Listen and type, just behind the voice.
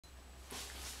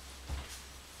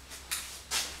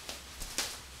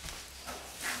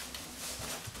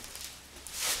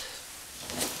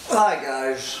Hi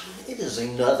guys, it is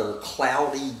another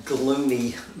cloudy,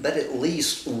 gloomy, but at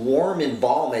least warm and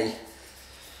balmy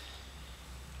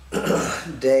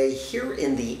day here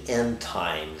in the end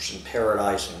times in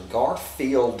paradise in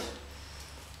Garfield,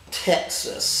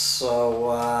 Texas. So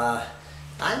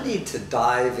I need to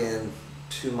dive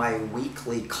into my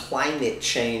weekly climate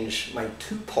change, my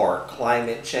two-part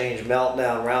climate change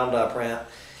meltdown roundup rant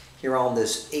here on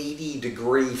this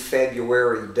 80-degree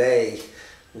February day.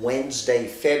 Wednesday,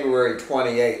 February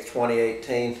 28th,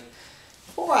 2018.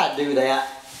 Before I do that,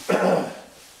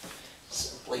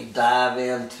 simply dive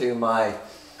into my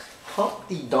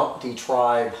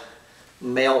Humptydumptytribe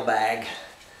mailbag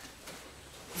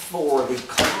for the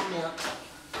comment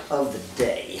of the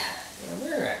day. And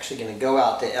we're actually going to go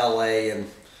out to LA and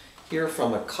hear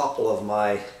from a couple of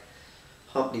my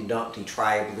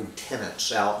Humptydumptytribe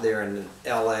lieutenants out there in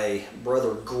LA,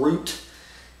 Brother Groot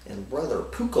and Brother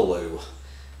Pukulu.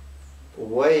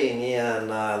 Weighing in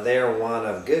there, one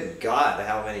of, good God,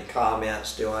 how many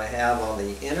comments do I have on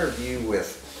the interview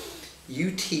with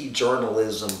UT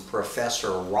journalism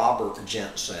professor Robert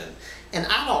Jensen. And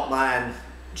I don't mind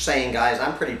saying, guys,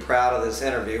 I'm pretty proud of this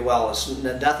interview. Well, it's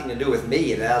nothing to do with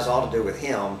me, it has all to do with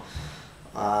him.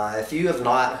 If you have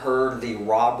not heard the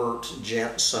Robert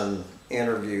Jensen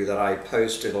interview that I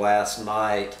posted last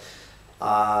night,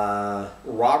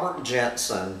 Robert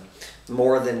Jensen,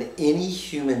 more than any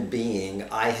human being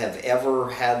I have ever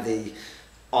had the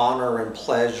honor and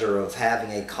pleasure of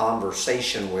having a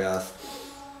conversation with,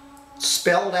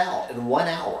 spelled out in 1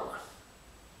 hour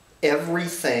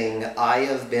everything I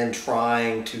have been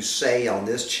trying to say on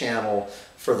this channel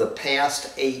for the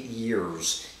past 8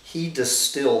 years. He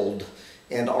distilled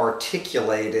and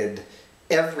articulated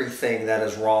everything that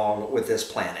is wrong with this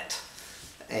planet.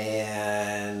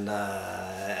 And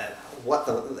what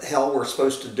the hell we're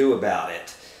supposed to do about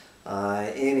it.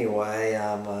 Anyway,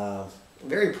 I'm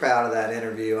very proud of that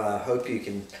interview. I hope you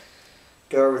can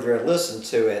go over there and listen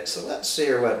to it. So let's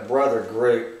see what Brother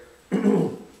Groot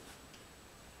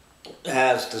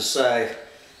has to say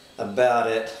about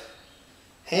it.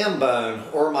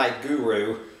 Hambone, or my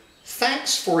guru,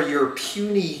 thanks for your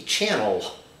puny channel.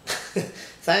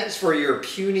 Thanks for your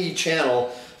puny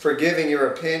channel for giving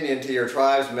your opinion to your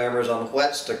tribes members on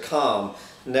what's to come,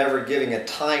 never giving a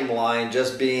timeline,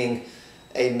 just being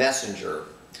a messenger.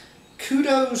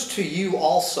 Kudos to you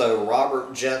also,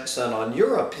 Robert Jensen, on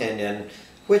your opinion,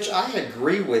 which I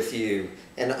agree with you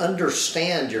and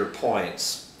understand your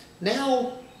points.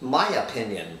 Now, my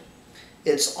opinion.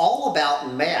 It's all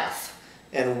about math,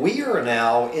 and we are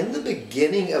now in the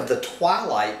beginning of the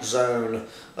twilight zone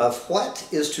of what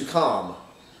is to come.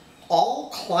 All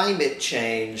climate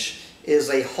change is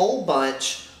a whole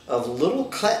bunch of little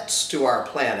cuts to our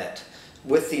planet,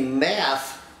 with the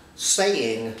math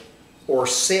saying, or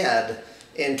said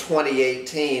in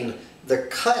 2018, the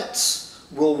cuts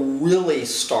will really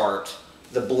start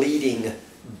the bleeding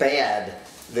bad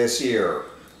this year,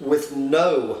 with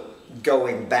no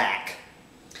going back.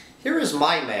 Here is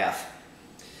my math.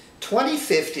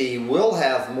 2050 will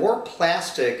have more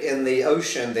plastic in the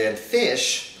ocean than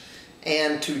fish,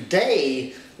 and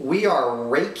today we are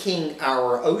raking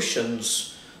our oceans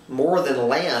more than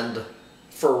land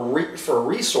for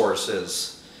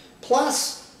resources.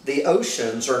 Plus, the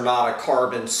oceans are not a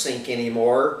carbon sink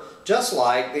anymore, just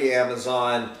like the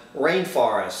Amazon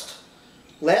rainforest.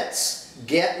 Let's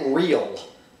get real.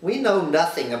 We know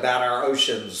nothing about our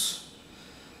oceans.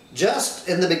 Just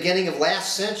in the beginning of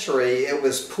last century, it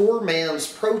was poor man's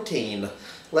protein.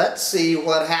 Let's see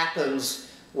what happens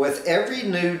with every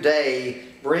new day,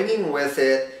 bringing with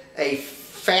it a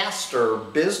faster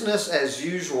business as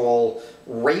usual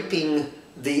raping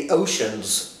the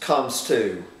oceans comes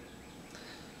to.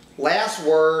 Last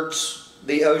words,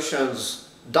 the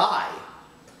oceans die.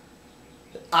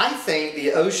 I think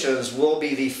the oceans will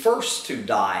be the first to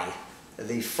die.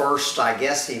 The first, I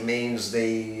guess he means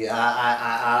the,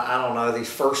 I don't know, the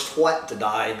first what to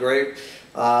die, Groot?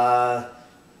 Oh,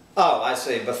 I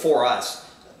see, before us.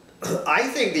 I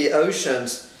think the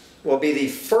oceans will be the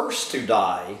first to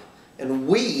die, and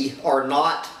we are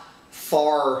not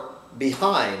far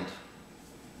behind.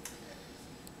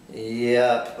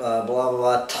 Yep, blah, blah,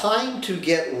 blah. Time to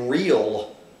get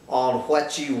real on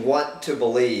what you want to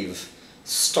believe.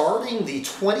 Starting the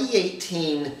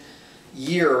 2018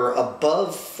 year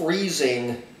above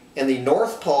freezing in the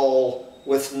North Pole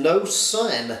with no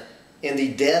sun in the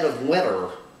dead of winter.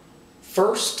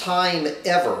 First time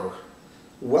ever.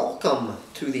 Welcome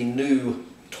to the new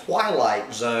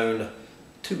twilight zone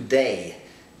today.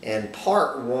 And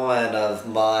part one of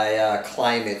my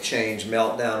climate change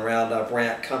meltdown roundup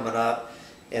rant coming up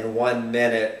in 1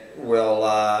 minute.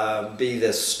 will be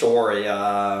this story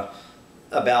about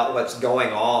what's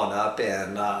going on up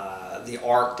in the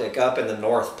Arctic, up in the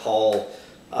North Pole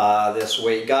this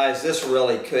week. Guys, this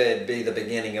really could be the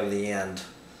beginning of the end.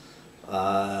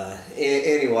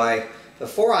 Anyway,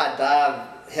 before I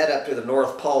head up to the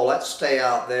North Pole, let's stay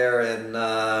out there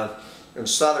in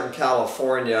Southern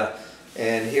California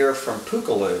and hear from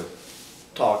Pukulu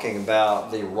talking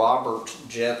about the Robert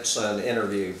Jensen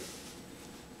interview.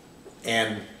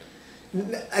 And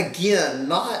again,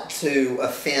 not to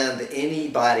offend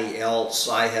anybody else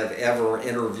I have ever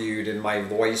interviewed in my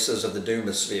Voices of the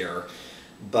Doomosphere,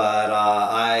 but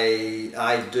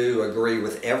I do agree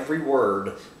with every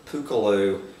word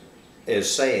Pukulu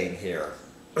is saying here.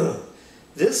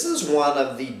 This is one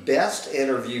of the best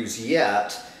interviews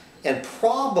yet, and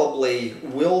probably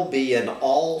will be an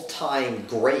all-time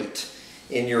great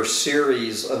in your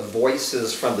series of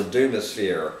Voices from the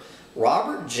Doomosphere.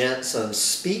 Robert Jensen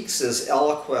speaks as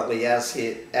eloquently as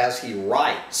he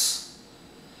writes.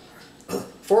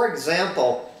 For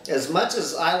example, as much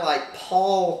as I like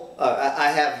Paul,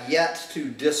 I have yet to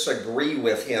disagree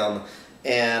with him,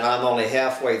 and I'm only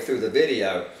halfway through the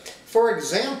video. For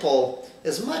example,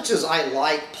 as much as I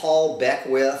like Paul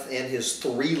Beckwith and his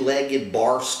three-legged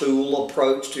bar stool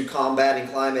approach to combating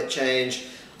climate change,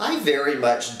 I very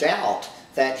much doubt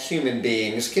that human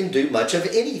beings can do much of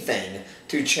anything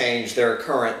to change their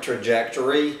current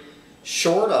trajectory,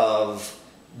 short of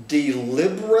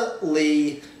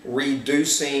deliberately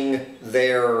reducing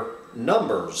their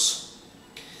numbers.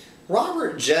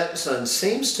 Robert Jensen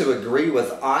seems to agree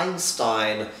with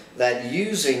Einstein that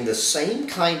using the same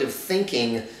kind of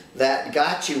thinking that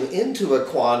got you into a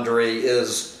quandary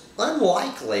is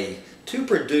unlikely to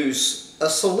produce a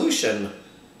solution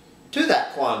to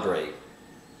that quandary.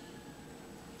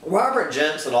 Robert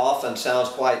Jensen often sounds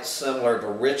quite similar to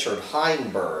Richard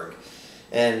Heinberg,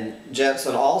 and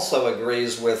Jensen also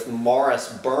agrees with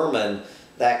Morris Berman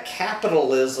that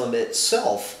capitalism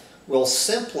itself will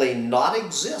simply not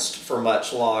exist for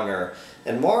much longer.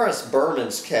 In Morris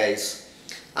Berman's case,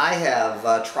 I have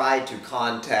tried to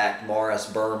contact Morris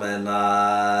Berman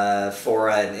for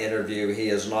an interview. He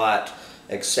has not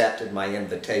accepted my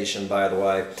invitation, by the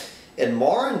way. In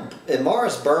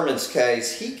Morris Berman's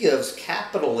case, he gives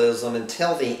capitalism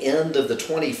until the end of the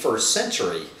 21st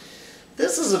century.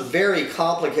 This is a very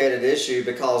complicated issue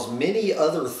because many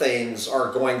other things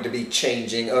are going to be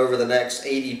changing over the next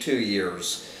 82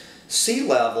 years. Sea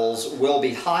levels will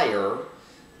be higher,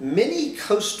 many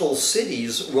coastal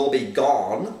cities will be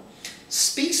gone,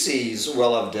 species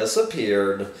will have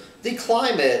disappeared, the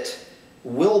climate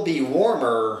will be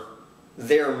warmer,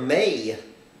 there may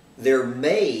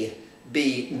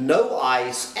be no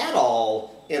ice at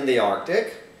all in the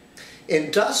Arctic,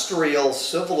 industrial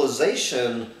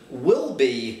civilization will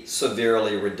be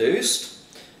severely reduced,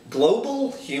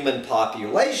 global human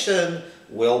population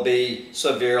will be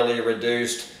severely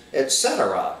reduced,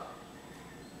 etc.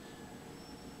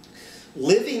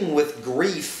 Living with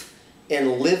grief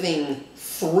and living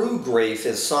through grief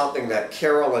is something that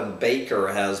Carolyn Baker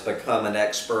has become an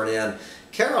expert in.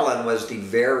 Carolyn was the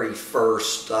very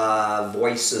first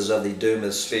Voices of the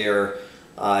Doomosphere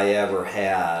I ever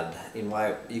had.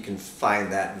 You can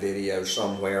find that video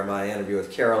somewhere, my interview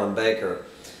with Carolyn Baker.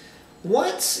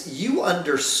 Once you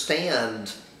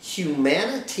understand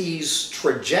humanity's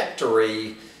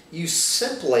trajectory, you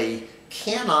simply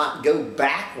cannot go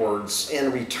backwards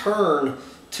and return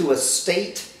to a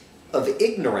state of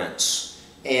ignorance.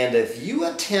 And if you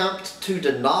attempt to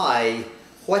deny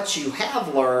what you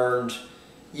have learned,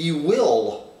 you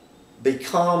will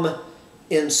become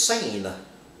insane.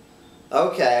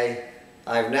 Okay,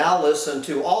 I've now listened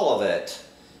to all of it.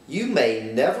 You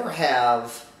may never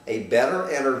have a better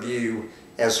interview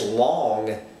as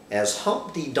long as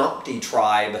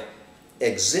Humptydumptytribe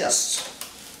exists.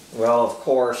 Well, of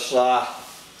course,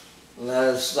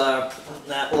 there's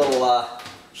that little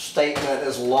statement,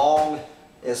 as long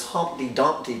as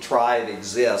Humptydumptytribe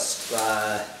exists.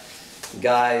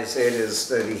 Guys, it is,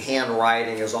 the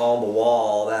handwriting is on the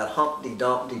wall. That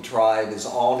Humptydumptytribe is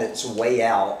on its way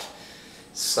out.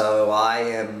 So I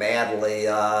am madly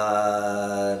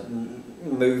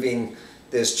moving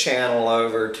this channel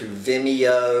over to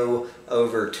Vimeo,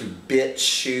 over to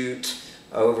BitChute,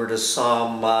 over to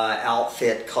some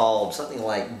outfit called something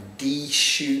like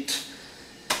D-Shoot.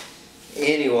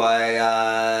 Anyway,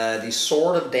 the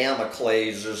sword of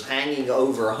Damocles is hanging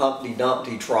over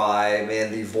Humptydumptytribe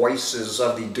and the Voices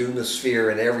of the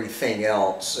Doomosphere and everything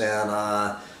else. And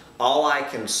all I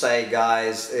can say,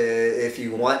 guys, if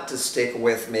you want to stick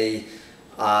with me,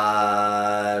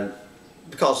 because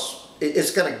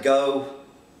it's going to go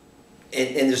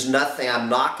and there's nothing, I'm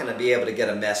not going to be able to get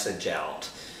a message out.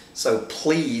 So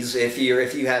please, if you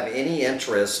have any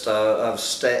interest of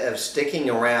sticking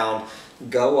around,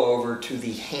 go over to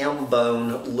the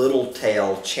Hambone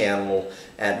Littletail channel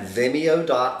at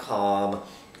vimeo.com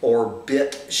or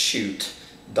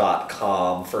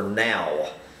bitshoot.com for now,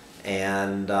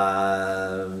 and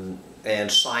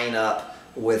sign up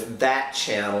with that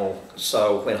channel,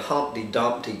 so when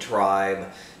Humptydumptytribe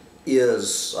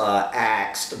is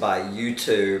axed by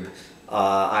YouTube,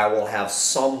 I will have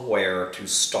somewhere to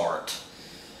start.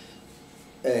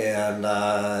 And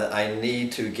I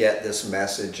need to get this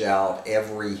message out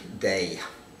every day.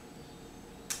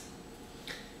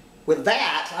 With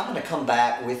that, I'm going to come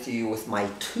back with you with my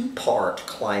two-part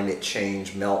climate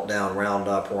change meltdown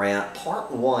roundup rant.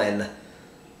 Part 1,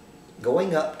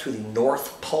 going up to the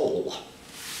North Pole.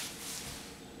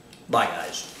 Bye,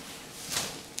 guys.